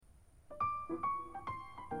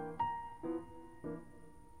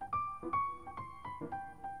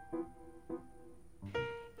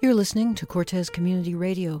You're listening to Cortez Community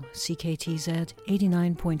Radio, CKTZ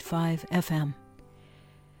 89.5 FM.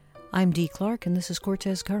 I'm Dee Clark, and this is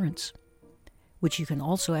Cortez Currents, which you can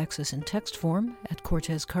also access in text form at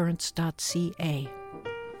cortezcurrents.ca.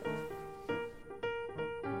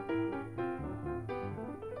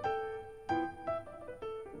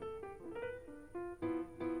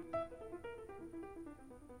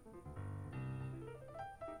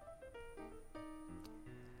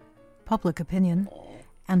 Public opinion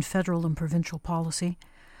and federal and provincial policy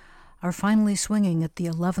are finally swinging at the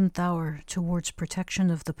 11th hour towards protection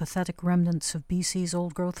of the pathetic remnants of BC's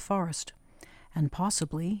old-growth forest, and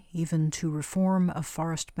possibly even to reform of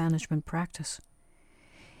forest management practice.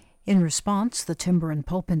 In response, the timber and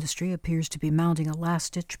pulp industry appears to be mounting a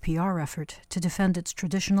last-ditch PR effort to defend its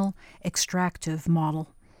traditional extractive model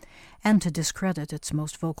and to discredit its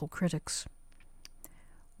most vocal critics.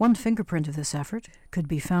 One fingerprint of this effort could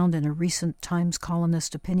be found in a recent Times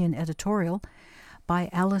Colonist opinion editorial by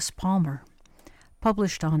Alice Palmer.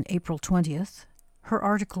 Published on April 20th, her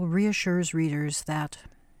article reassures readers that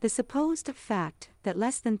the supposed fact that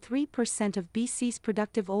less than 3% of BC's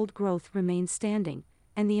productive old growth remains standing,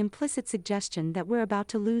 and the implicit suggestion that we're about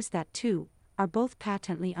to lose that too, are both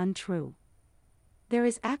patently untrue. There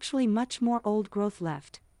is actually much more old growth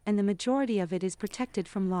left, and the majority of it is protected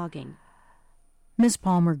from logging. Ms.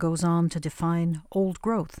 Palmer goes on to define old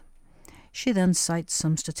growth. She then cites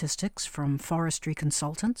some statistics from forestry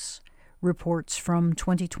consultants, reports from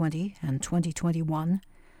 2020 and 2021,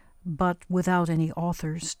 but without any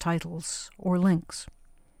authors, titles, or links.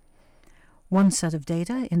 One set of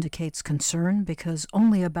data indicates concern because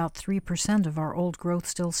only about 3% of our old growth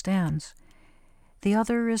still stands. The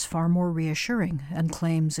other is far more reassuring and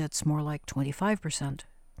claims it's more like 25%.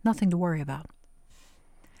 Nothing to worry about.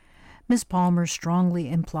 Ms. Palmer strongly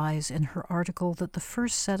implies in her article that the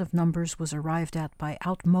first set of numbers was arrived at by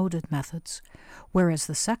outmoded methods, whereas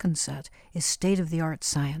the second set is state-of-the-art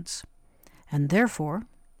science. And therefore,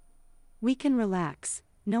 we can relax,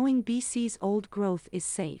 knowing BC's old growth is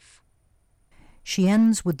safe. She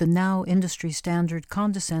ends with the now industry standard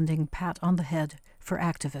condescending pat on the head for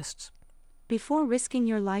activists. Before risking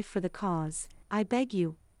your life for the cause, I beg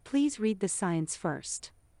you, please read the science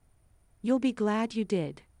first. You'll be glad you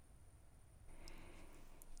did.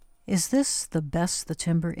 Is this the best the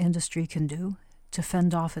timber industry can do to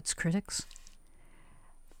fend off its critics?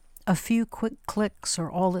 A few quick clicks are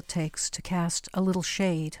all it takes to cast a little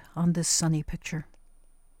shade on this sunny picture.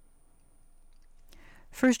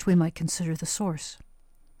 First, we might consider the source.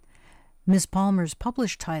 Ms. Palmer's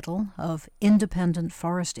published title of Independent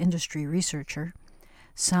Forest Industry Researcher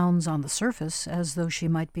sounds on the surface as though she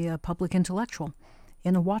might be a public intellectual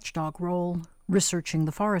in a watchdog role researching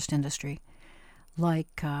the forest industry,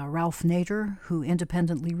 like Ralph Nader, who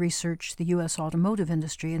independently researched the U.S. automotive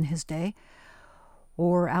industry in his day,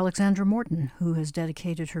 or Alexandra Morton, who has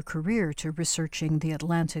dedicated her career to researching the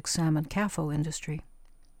Atlantic salmon CAFO industry.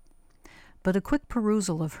 But a quick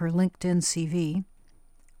perusal of her LinkedIn CV,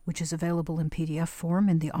 which is available in PDF form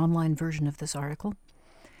in the online version of this article,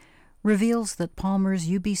 reveals that Palmer's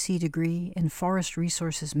UBC degree in Forest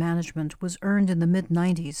Resources Management was earned in the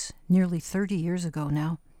mid-90s, nearly 30 years ago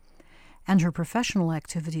now, and her professional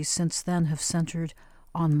activities since then have centered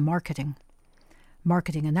on marketing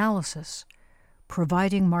analysis,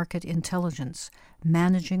 providing market intelligence,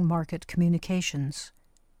 managing market communications,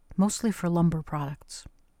 mostly for lumber products.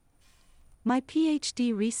 My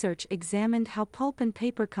PhD research examined how pulp and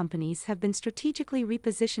paper companies have been strategically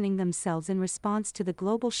repositioning themselves in response to the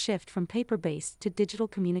global shift from paper-based to digital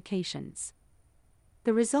communications.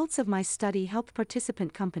 The results of my study helped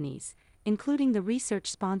participant companies, including the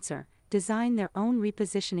research sponsor, design their own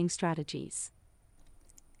repositioning strategies.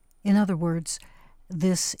 In other words,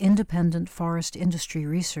 this independent forest industry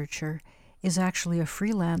researcher is actually a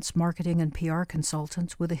freelance marketing and PR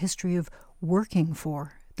consultant with a history of working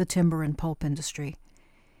for the timber and pulp industry.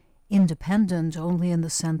 Independent only in the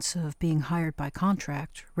sense of being hired by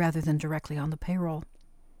contract rather than directly on the payroll.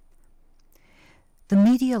 The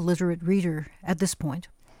media-literate reader at this point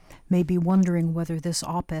may be wondering whether this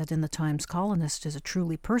op-ed in the Times Colonist is a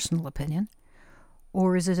truly personal opinion,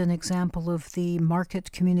 or is it an example of the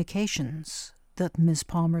market communications that Ms.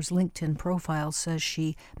 Palmer's LinkedIn profile says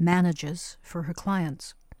she manages for her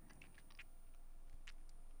clients.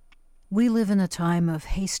 We live in a time of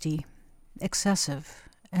hasty, excessive,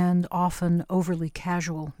 and often overly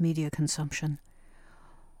casual media consumption.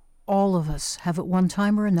 All of us have at one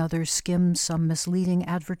time or another skimmed some misleading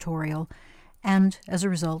advertorial and, as a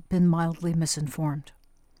result, been mildly misinformed.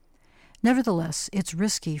 Nevertheless, it's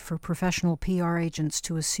risky for professional PR agents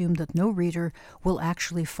to assume that no reader will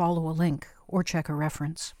actually follow a link or check a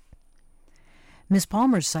reference. Ms.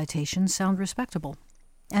 Palmer's citations sound respectable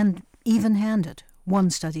and even-handed. One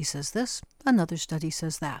study says this, another study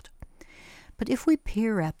says that. But if we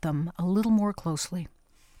peer at them a little more closely,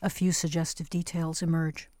 a few suggestive details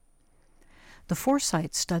emerge. The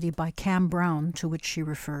Foresight study by Cam Brown, to which she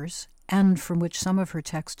refers, and from which some of her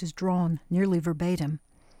text is drawn nearly verbatim,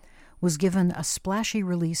 was given a splashy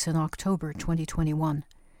release in October 2021.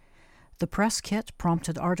 The press kit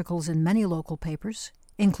prompted articles in many local papers,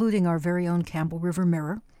 including our very own Campbell River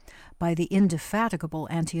Mirror, by the indefatigable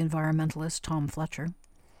anti-environmentalist Tom Fletcher.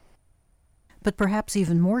 But perhaps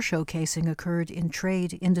even more showcasing occurred in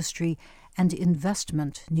trade, industry, and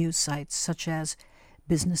investment news sites such as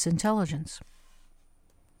Business Intelligence.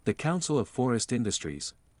 The Council of Forest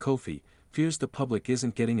Industries, COFI, fears the public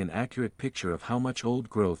isn't getting an accurate picture of how much old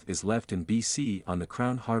growth is left in BC on the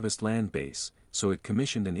Crown Harvest land base, so it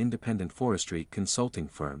commissioned an independent forestry consulting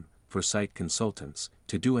firm, Foresight Consultants,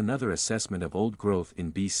 to do another assessment of old growth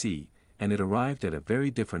in BC, and it arrived at a very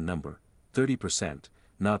different number, 30%,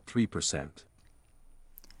 not 3%.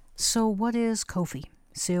 So what is COFI,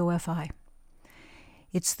 C-O-F-I?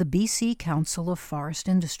 It's the BC Council of Forest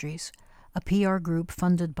Industries, a PR group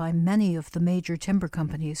funded by many of the major timber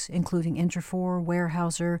companies, including Interfor,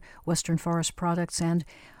 Weyerhaeuser, Western Forest Products, and,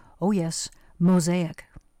 oh yes, Mosaic,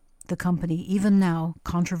 the company even now,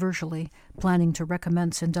 controversially, planning to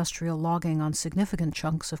recommence industrial logging on significant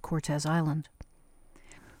chunks of Cortes Island.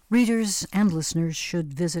 Readers and listeners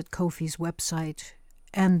should visit COFI's website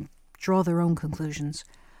and draw their own conclusions.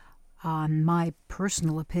 In my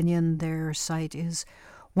personal opinion, their site is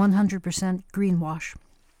 100% greenwash.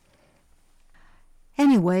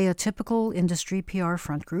 Anyway, a typical industry PR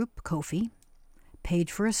front group, COFI, paid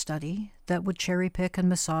for a study that would cherry-pick and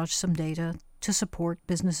massage some data to support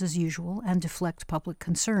business as usual and deflect public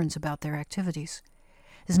concerns about their activities.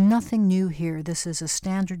 There's nothing new here. This is a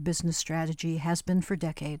standard business strategy, has been for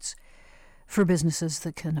decades, for businesses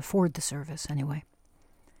that can afford the service anyway.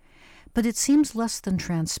 But it seems less than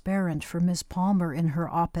transparent for Ms. Palmer in her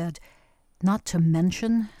op-ed not to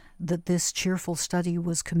mention that this cheerful study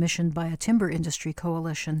was commissioned by a timber industry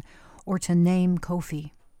coalition or to name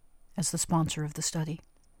COFI as the sponsor of the study.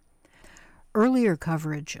 Earlier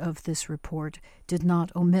coverage of this report did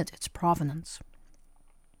not omit its provenance.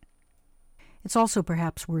 It's also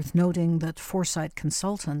perhaps worth noting that Foresight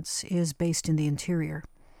Consultants is based in the interior,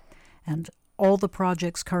 and all the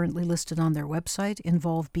projects currently listed on their website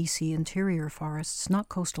involve BC interior forests, not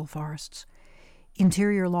coastal forests.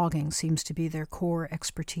 Interior logging seems to be their core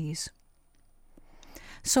expertise.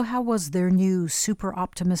 So how was their new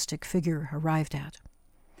super-optimistic figure arrived at?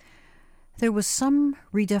 There was some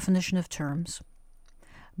redefinition of terms,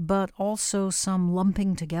 but also some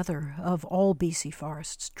lumping together of all BC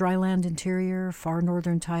forests, dryland interior, far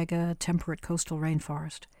northern taiga, temperate coastal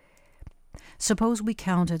rainforest. Suppose we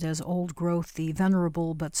counted as old growth the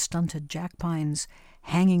venerable but stunted jack pines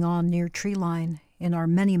hanging on near tree line in our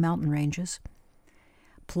many mountain ranges,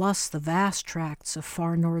 plus the vast tracts of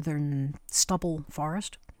far northern stubble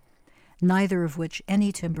forest, neither of which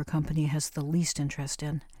any timber company has the least interest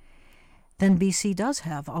in. Then BC does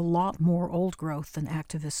have a lot more old growth than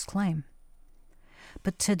activists claim.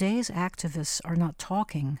 But today's activists are not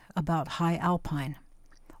talking about high alpine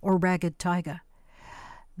or ragged taiga.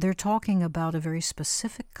 They're talking about a very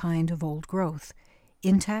specific kind of old growth,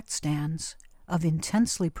 intact stands of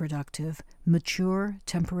intensely productive, mature,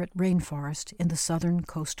 temperate rainforest in the southern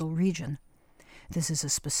coastal region. This is a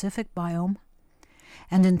specific biome,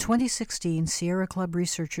 and in 2016, Sierra Club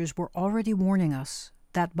researchers were already warning us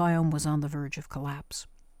that biome was on the verge of collapse.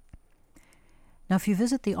 Now, if you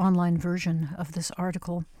visit the online version of this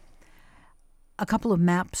article, a couple of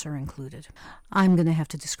maps are included. I'm going to have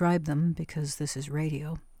to describe them because this is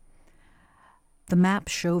radio. The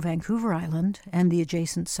maps show Vancouver Island and the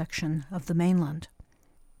adjacent section of the mainland.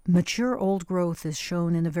 Mature old growth is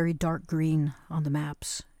shown in a very dark green on the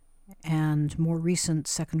maps, and more recent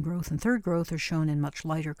second growth and third growth are shown in much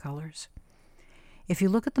lighter colors. If you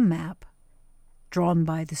look at the map, drawn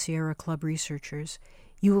by the Sierra Club researchers,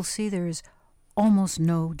 you will see there's almost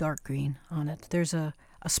no dark green on it. There's a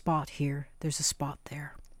spot here, there's a spot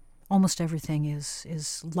there. Almost everything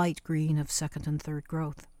is light green of second and third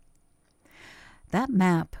growth. That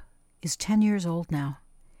map is 10 years old now.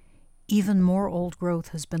 Even more old growth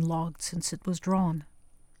has been logged since it was drawn.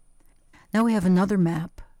 Now we have another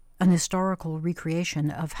map, an historical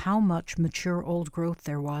recreation of how much mature old growth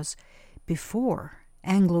there was before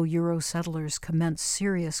Anglo-Euro settlers commenced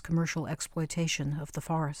serious commercial exploitation of the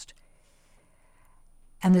forest.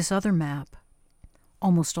 And this other map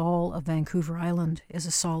Almost all of Vancouver Island is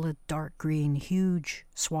a solid dark green. Huge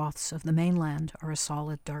swaths of the mainland are a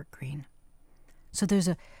solid dark green. So there's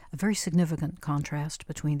a very significant contrast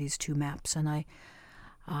between these two maps, and I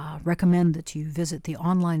recommend that you visit the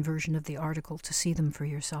online version of the article to see them for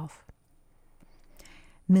yourself.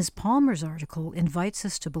 Ms. Palmer's article invites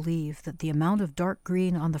us to believe that the amount of dark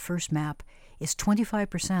green on the first map is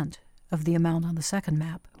 25% of the amount on the second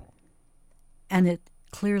map, and it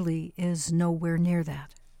clearly is nowhere near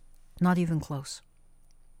that, not even close.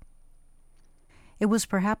 It was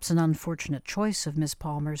perhaps an unfortunate choice of Ms.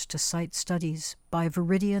 Palmer's to cite studies by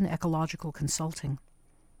Viridian Ecological Consulting.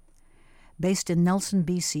 Based in Nelson,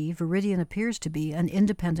 BC, Viridian appears to be an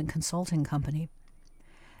independent consulting company.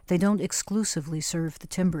 They don't exclusively serve the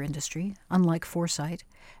timber industry, unlike Foresight,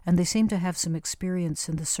 and they seem to have some experience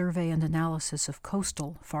in the survey and analysis of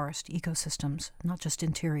coastal forest ecosystems, not just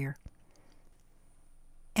interior.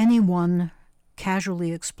 Anyone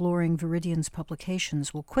casually exploring Viridian's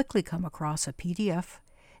publications will quickly come across a PDF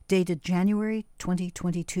dated January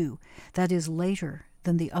 2022, that is later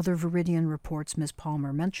than the other Viridian reports Ms.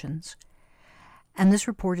 Palmer mentions, and this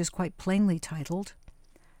report is quite plainly titled,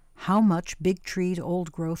 "How Much Big-Treed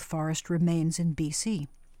Old-Growth Forest Remains in BC?"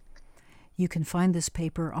 You can find this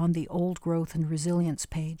paper on the Old Growth and Resilience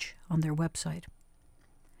page on their website.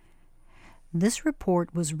 This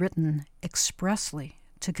report was written expressly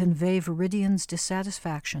to convey Viridian's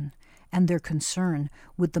dissatisfaction and their concern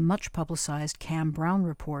with the much-publicized Cam Brown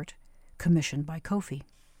report commissioned by COFI.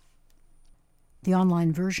 The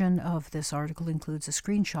online version of this article includes a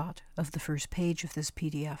screenshot of the first page of this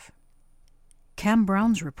PDF. Cam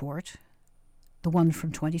Brown's report, the one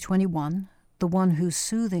from 2021, the one whose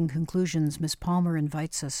soothing conclusions Ms. Palmer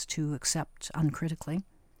invites us to accept uncritically,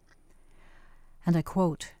 and I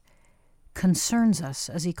quote, "concerns us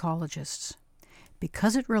as ecologists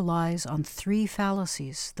because it relies on three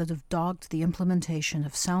fallacies that have dogged the implementation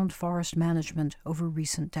of sound forest management over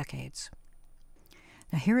recent decades."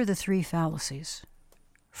 Now here are the three fallacies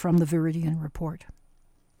from the Viridian report.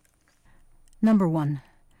 Number 1.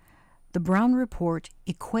 The Brown report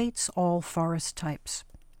equates all forest types,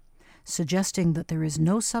 suggesting that there is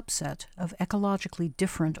no subset of ecologically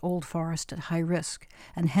different old forest at high risk,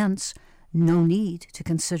 and hence no need to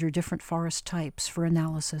consider different forest types for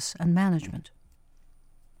analysis and management.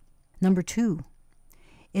 Number 2,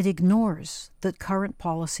 it ignores that current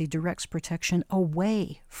policy directs protection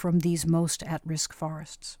away from these most at-risk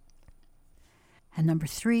forests. And number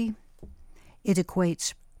 3, it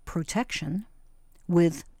equates protection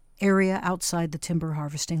with area outside the timber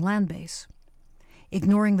harvesting land base,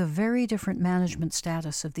 ignoring the very different management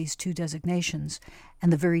status of these two designations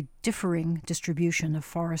and the very differing distribution of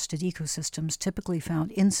forested ecosystems typically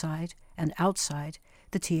found inside and outside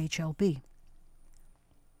the THLB.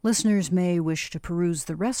 Listeners may wish to peruse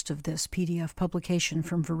the rest of this PDF publication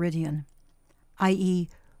from Viridian, i.e.,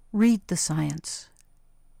 read the science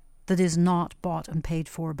that is not bought and paid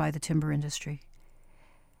for by the timber industry,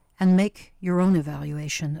 and make your own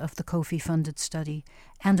evaluation of the COFI-funded study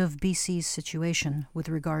and of BC's situation with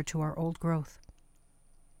regard to our old growth.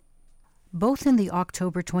 Both in the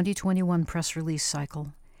October 2021 press release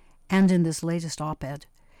cycle and in this latest op-ed,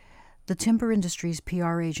 the timber industry's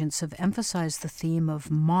PR agents have emphasized the theme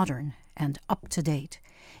of modern and up-to-date,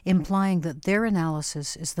 implying that their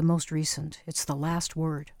analysis is the most recent, it's the last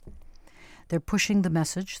word. They're pushing the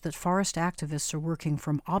message that forest activists are working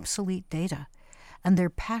from obsolete data, and their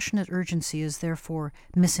passionate urgency is therefore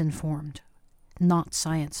misinformed, not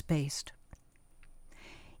science-based.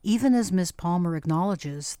 Even as Ms. Palmer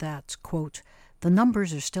acknowledges that, quote, "the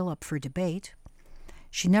numbers are still up for debate,"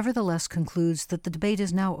 she nevertheless concludes that the debate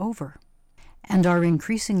is now over, and our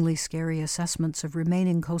increasingly scary assessments of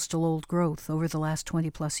remaining coastal old growth over the last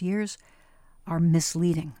 20-plus years are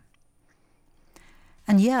misleading.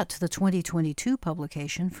 And yet, the 2022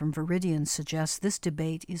 publication from Viridian suggests this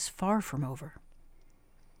debate is far from over.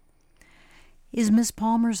 Is Ms.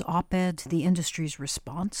 Palmer's op-ed the industry's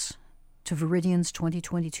response to Viridian's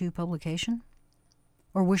 2022 publication?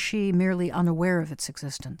 Or was she merely unaware of its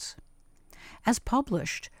existence? As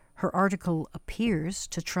published, her article appears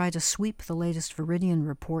to try to sweep the latest Viridian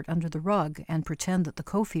report under the rug and pretend that the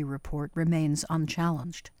COFI report remains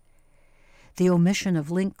unchallenged. The omission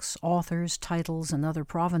of links, authors, titles, and other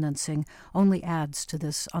provenancing only adds to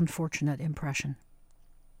this unfortunate impression.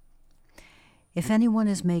 If anyone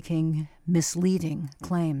is making misleading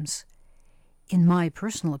claims, in my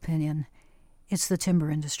personal opinion, it's the timber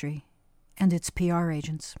industry and its PR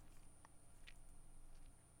agents.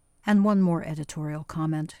 And one more editorial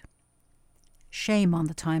comment. Shame on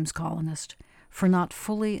the Times columnist for not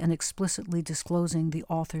fully and explicitly disclosing the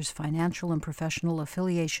author's financial and professional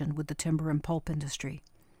affiliation with the timber and pulp industry.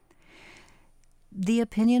 The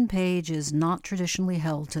opinion page is not traditionally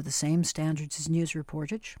held to the same standards as news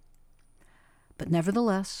reportage, but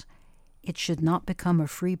nevertheless, it should not become a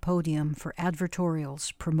free podium for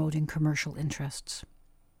advertorials promoting commercial interests.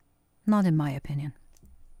 Not in my opinion.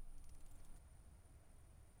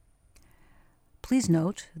 Please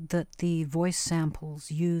note that the voice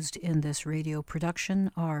samples used in this radio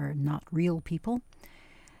production are not real people.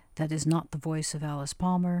 That is not the voice of Alice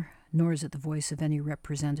Palmer, nor is it the voice of any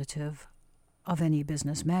representative of any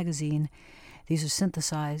business magazine. These are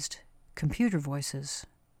synthesized computer voices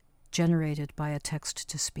generated by a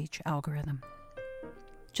text-to-speech algorithm.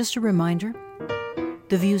 Just a reminder,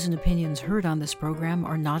 the views and opinions heard on this program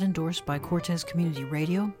are not endorsed by Cortes Community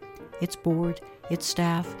Radio, its board, its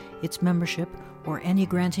staff, its membership, or any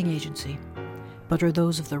granting agency, but are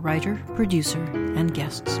those of the writer, producer, and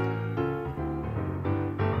guests.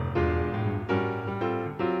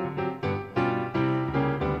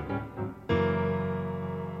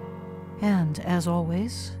 And as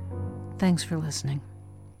always, thanks for listening.